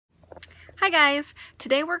Hi guys!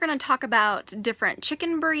 Today we're going to talk about different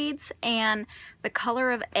chicken breeds and the color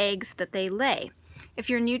of eggs that they lay. If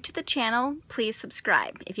you're new to the channel, please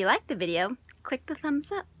subscribe. If you like the video, click the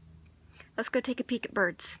thumbs up. Let's go take a peek at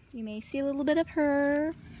birds. You may see a little bit of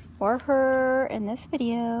her or her in this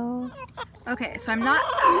video. Okay, so I'm not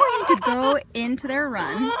going to go into their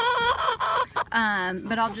run,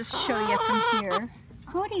 but I'll just show you from here.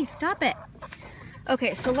 Cody, stop it!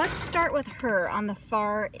 Okay, so let's start with her on the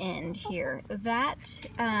far end here. That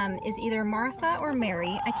is either Martha or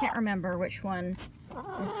Mary. I can't remember which one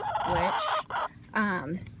is which.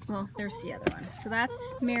 Well, there's the other one. So that's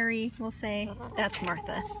Mary, we'll say. That's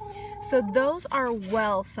Martha. So those are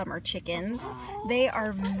well summer chickens. They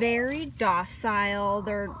are very docile.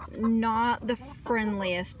 They're not the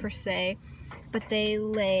friendliest per se, but they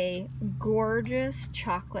lay gorgeous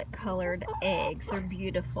chocolate colored eggs. They're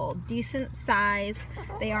beautiful, decent size.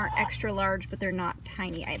 They aren't extra large, but they're not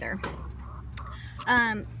tiny either.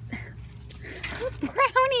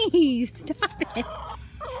 Brownie, stop it.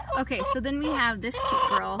 Okay, so then we have this cute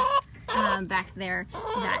girl back there.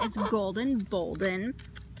 That is Golden Bolden,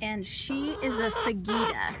 and she is a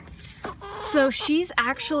Sagita. So she's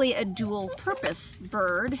actually a dual purpose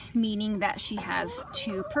bird, meaning that she has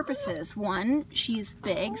two purposes. One, she's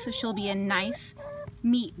big, so she'll be a nice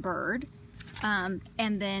meat bird. And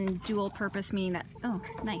then dual purpose, meaning that, oh,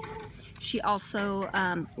 nice. She also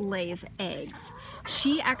lays eggs.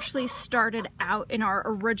 She actually started out in our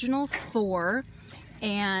original 4,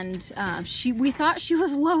 and we thought she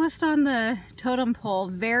was lowest on the totem pole.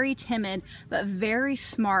 Very timid, but very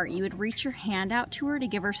smart. You would reach your hand out to her to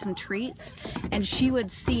give her some treats, and she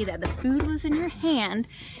would see that the food was in your hand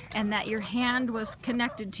and that your hand was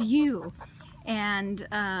connected to you. And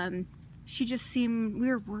she just seemed, we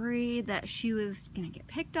were worried that she was gonna get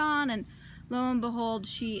picked on, and lo and behold,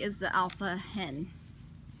 she is the alpha hen.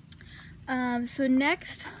 So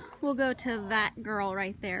next we'll go to that girl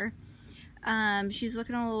right there. She's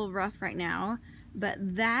looking a little rough right now, but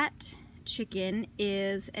that chicken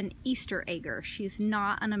is an Easter egger. She's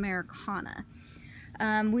not an Americana.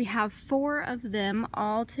 We have 4 of them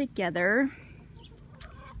all together.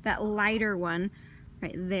 That lighter one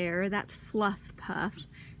right there, that's Fluff Puff.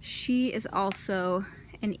 She is also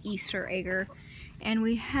an Easter egger. And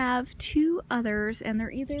we have 2 others, and they're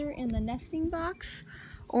either in the nesting box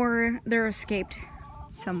or they're escaped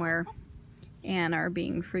somewhere and are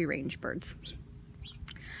being free-range birds.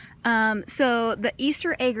 So the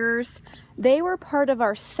Easter eggers, they were part of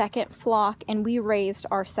our second flock, and we raised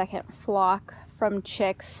our second flock from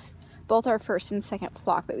chicks, both our first and second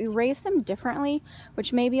flock, but we raised them differently,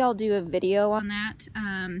 which maybe I'll do a video on that.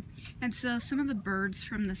 And so some of the birds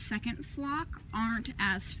from the second flock aren't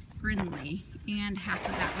as friendly, and half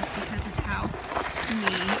of that was because of how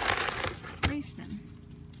we raised them.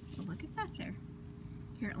 So look at that there.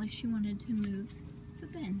 Apparently she wanted to move the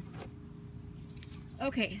bin.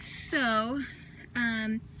 Okay, so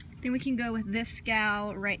then we can go with this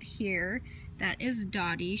gal right here. That is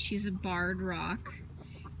Dottie. She's a barred rock.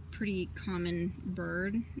 Pretty common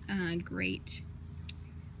bird. Great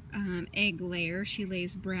egg layer. She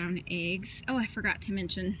lays brown eggs. Oh, I forgot to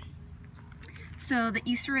mention. So the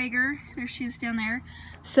Easter egger, there she is down there.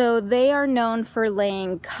 So they are known for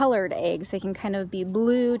laying colored eggs. They can kind of be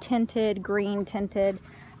blue tinted, green tinted,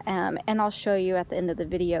 and I'll show you at the end of the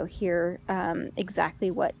video here exactly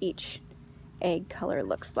what each egg color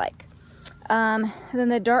looks like. Then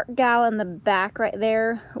the dark gal in the back right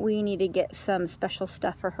there, we need to get some special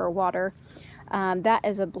stuff for her water. That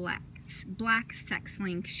is a black sex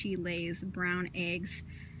link. She lays brown eggs.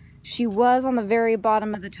 She was on the very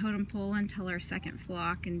bottom of the totem pole until our second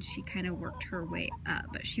flock, and she kind of worked her way up,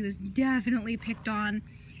 but she was definitely picked on,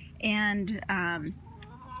 and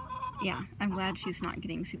yeah, I'm glad she's not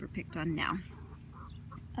getting super picked on now.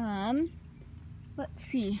 Let's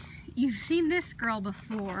see, you've seen this girl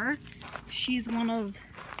before. She's one of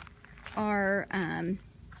our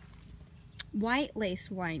white lace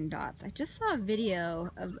Wyandottes. I just saw a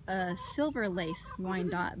video of a silver lace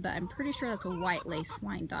Wyandotte, but I'm pretty sure that's a white lace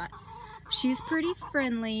Wyandotte. She's pretty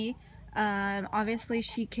friendly. Obviously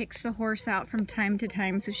she kicks the horse out from time to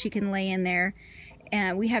time so she can lay in there.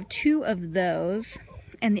 And we have 2 of those,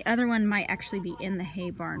 and the other one might actually be in the hay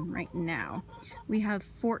barn right now. We have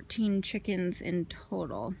 14 chickens in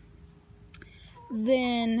total.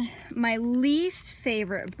 Then my least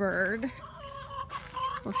favorite bird,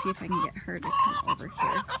 we'll see if I can get her to come over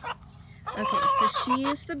here. Okay, so she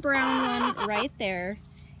is the brown one right there.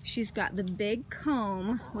 She's got the big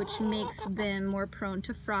comb, which makes them more prone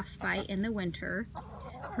to frostbite in the winter.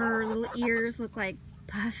 Her little ears look like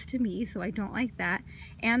pus to me, so I don't like that.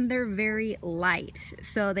 And they're very light.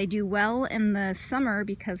 So they do well in the summer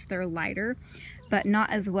because they're lighter, but not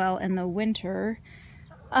as well in the winter.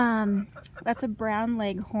 That's a brown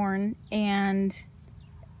leghorn, and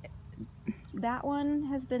that one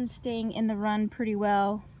has been staying in the run pretty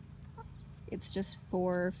well. It's just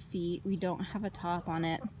 4 feet. We don't have a top on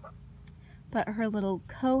it. But her little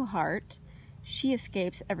cohort, she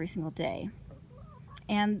escapes every single day.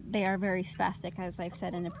 And they are very spastic, as I've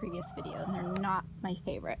said in a previous video, and they're not my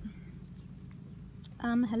favorite.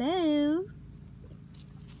 Hello?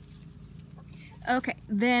 Okay,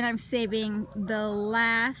 then I'm saving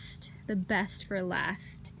the best for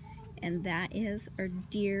last, and that is our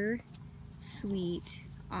dear, sweet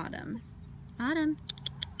Autumn. Autumn,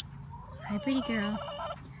 hi pretty girl.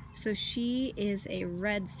 So she is a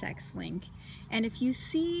red sex link, and if you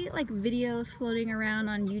see like videos floating around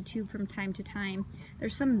on YouTube from time to time,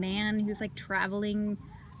 there's some man who's like traveling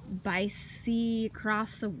by sea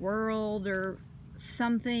across the world or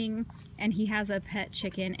something, and he has a pet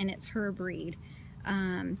chicken, and it's her breed.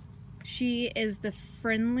 She is the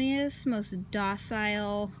friendliest, most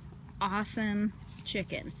docile, awesome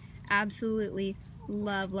chicken. Absolutely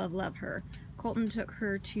love, love, love her. Colton took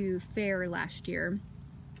her to fair last year.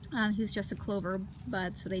 He's just a clover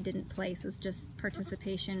bud, so they didn't place. It was just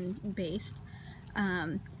participation based.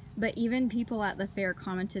 But even people at the fair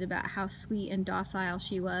commented about how sweet and docile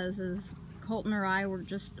she was, as Colton or I were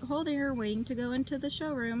just holding her, waiting to go into the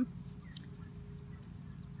showroom.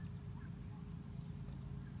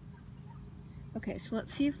 Okay, so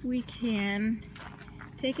let's see if we can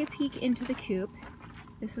take a peek into the coop.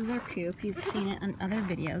 This is our coop. You've seen it on other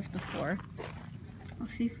videos before.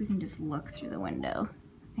 Let's see if we can just look through the window.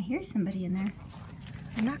 I hear somebody in there.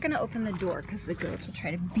 I'm not gonna open the door because the goats will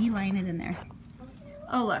try to beeline it in there.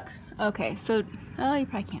 Oh look, okay, so, oh, you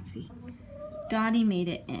probably can't see. Dottie made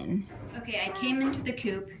it in. Okay, I came into the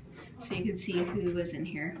coop so you could see who was in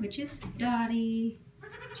here, which is Dottie.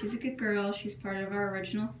 She's a good girl. She's part of our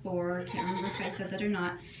original 4. Can't remember if I said that or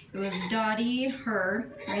not. It was Dottie,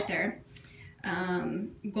 her, right there.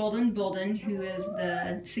 Golden Bolden, who is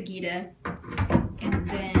the Sagita. And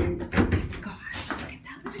then, oh my gosh, look at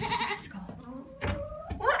that little rascal.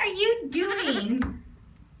 What are you doing?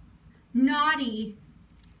 Naughty.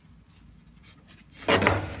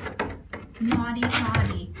 Naughty,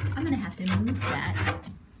 naughty. I'm gonna have to move that.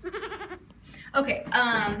 Okay,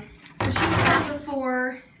 so she's part of the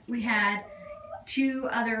 4. We had 2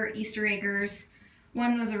 other Easter eggers.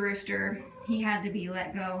 One was a rooster. He had to be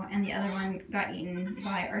let go, and the other one got eaten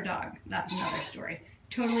by our dog. That's another story.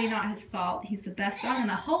 Totally not his fault. He's the best dog in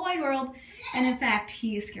the whole wide world, and in fact,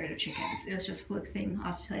 he is scared of chickens. It was just a fluke thing.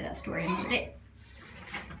 I'll have to tell you that story another day.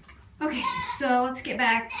 Okay, so let's get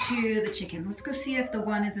back to the chickens. Let's go see if the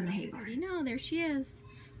one is in the hay barn. No, there she is.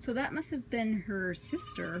 So that must have been her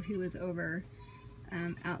sister who was over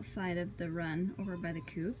outside of the run, over by the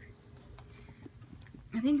coop.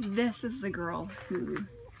 I think this is the girl who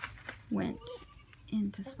went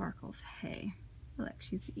into Sparkle's hay. Look,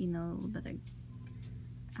 she's eating a little bit of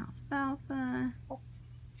alfalfa,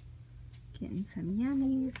 getting some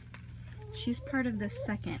yummies. She's part of the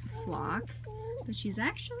 2nd flock, but she's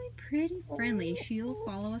actually pretty friendly. She'll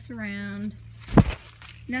follow us around.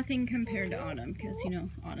 Nothing compared to Autumn, because, you know,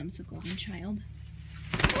 Autumn's a golden child.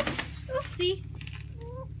 Oopsie.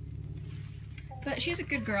 But she's a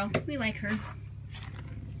good girl. We like her.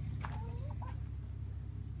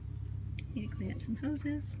 Need to clean up some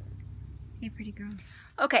hoses. Hey, pretty girl.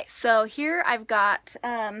 Okay, so here I've got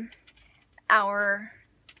our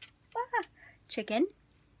chicken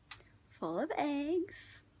full of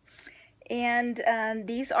eggs. And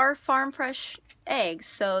these are farm fresh eggs,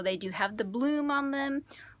 so they do have the bloom on them.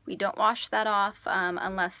 We don't wash that off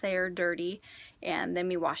unless they are dirty, and then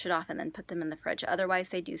we wash it off and then put them in the fridge. Otherwise,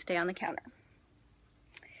 they do stay on the counter.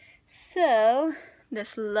 So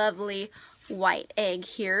this lovely white egg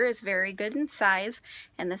here is very good in size,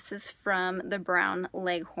 and this is from the brown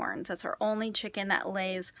leghorns. That's our only chicken that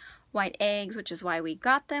lays white eggs, which is why we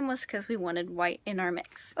got them, was because we wanted white in our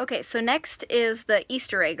mix. Okay, so next is the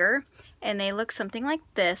Easter egger, and they look something like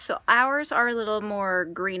this. So ours are a little more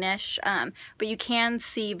greenish, but you can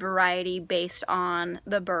see variety based on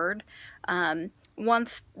the bird.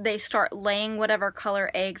 Once they start laying whatever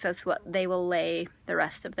color eggs, that's what they will lay the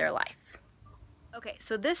rest of their life. Okay,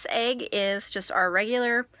 so this egg is just our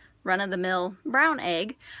regular run-of-the-mill brown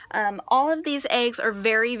egg. All of these eggs are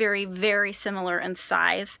very, very, very similar in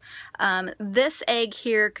size. This egg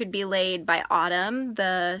here could be laid by Autumn,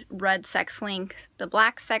 the red sex link, the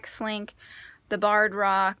black sex link, the barred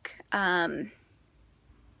rock,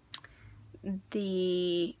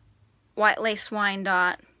 the white lace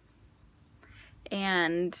Wyandotte,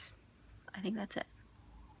 and I think that's it.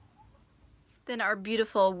 Then our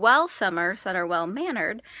beautiful Welsumers that are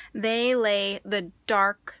well-mannered, they lay the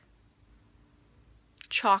dark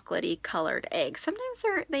chocolatey colored eggs. Sometimes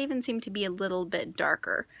they even seem to be a little bit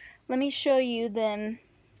darker. Let me show you them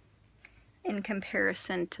in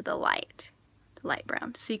comparison to the light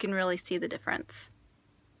brown, so you can really see the difference.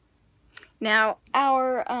 Now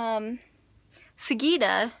our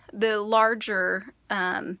Sagita, the larger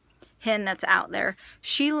hen that's out there,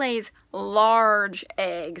 she lays large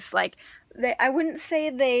eggs. Like, I wouldn't say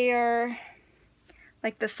they are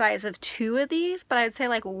like the size of 2 of these, but I'd say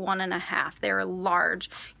like 1.5. They're large.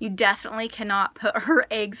 You definitely cannot put her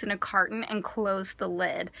eggs in a carton and close the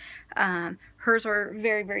lid. Hers were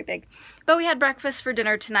very, very big. But we had breakfast for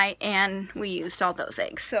dinner tonight and we used all those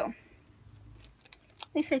eggs. So,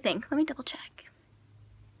 at least I think. Let me double check.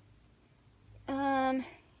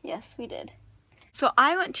 Yes, we did. So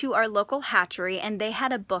I went to our local hatchery and they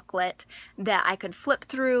had a booklet that I could flip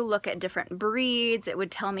through, look at different breeds. It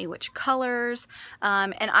would tell me which colors,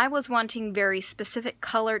 and I was wanting very specific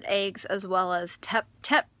colored eggs, as well as can't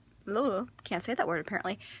say that word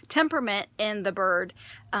apparently, temperament in the bird,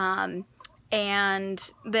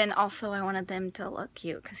 and then also I wanted them to look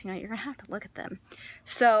cute, because you know, you're gonna have to look at them.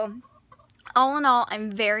 So all in all,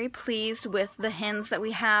 I'm very pleased with the hens that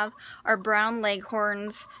we have. Our brown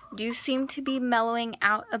leghorns do seem to be mellowing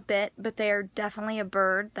out a bit, but they are definitely a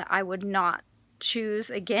bird that I would not choose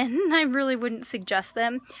again. I really wouldn't suggest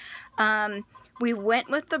them. We went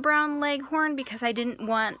with the brown leghorn because I didn't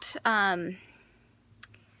want the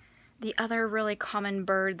other really common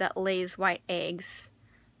bird that lays white eggs.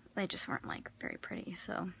 They just weren't like very pretty,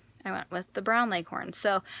 so I went with the brown leghorn.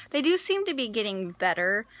 So they do seem to be getting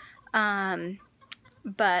better.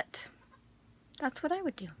 But that's what I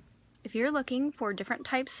would do. If you're looking for different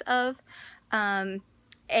types of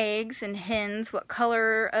eggs and hens, what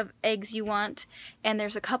color of eggs you want, and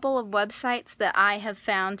there's a couple of websites that I have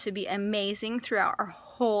found to be amazing throughout our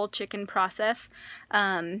whole chicken process.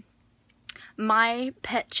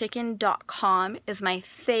 mypetchicken.com is my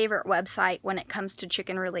favorite website when it comes to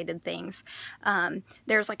chicken related things.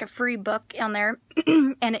 There's like a free book on there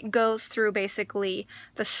and it goes through basically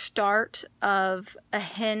the start of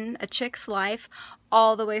a chick's life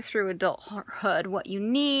all the way through adulthood, what you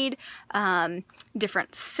need,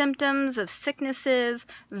 different symptoms of sicknesses.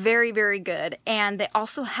 Very, very good. And they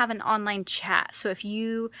also have an online chat. So if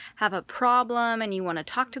you have a problem and you want to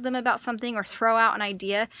talk to them about something or throw out an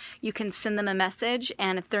idea, you can send them a message,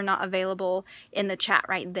 and if they're not available in the chat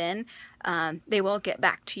right then, they will get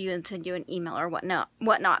back to you and send you an email or whatnot.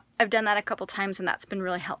 I've done that a couple times and that's been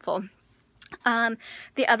really helpful.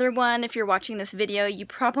 The other one, if you're watching this video, you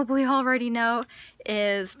probably already know,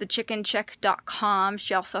 is thechickenchick.com.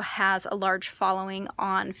 She also has a large following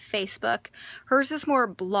on Facebook. Hers is more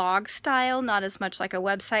blog style, not as much like a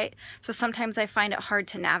website, so sometimes I find it hard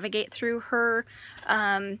to navigate through her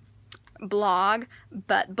blog,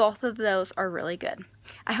 but both of those are really good.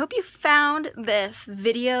 I hope you found this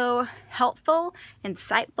video helpful,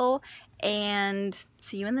 insightful, and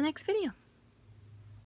see you in the next video.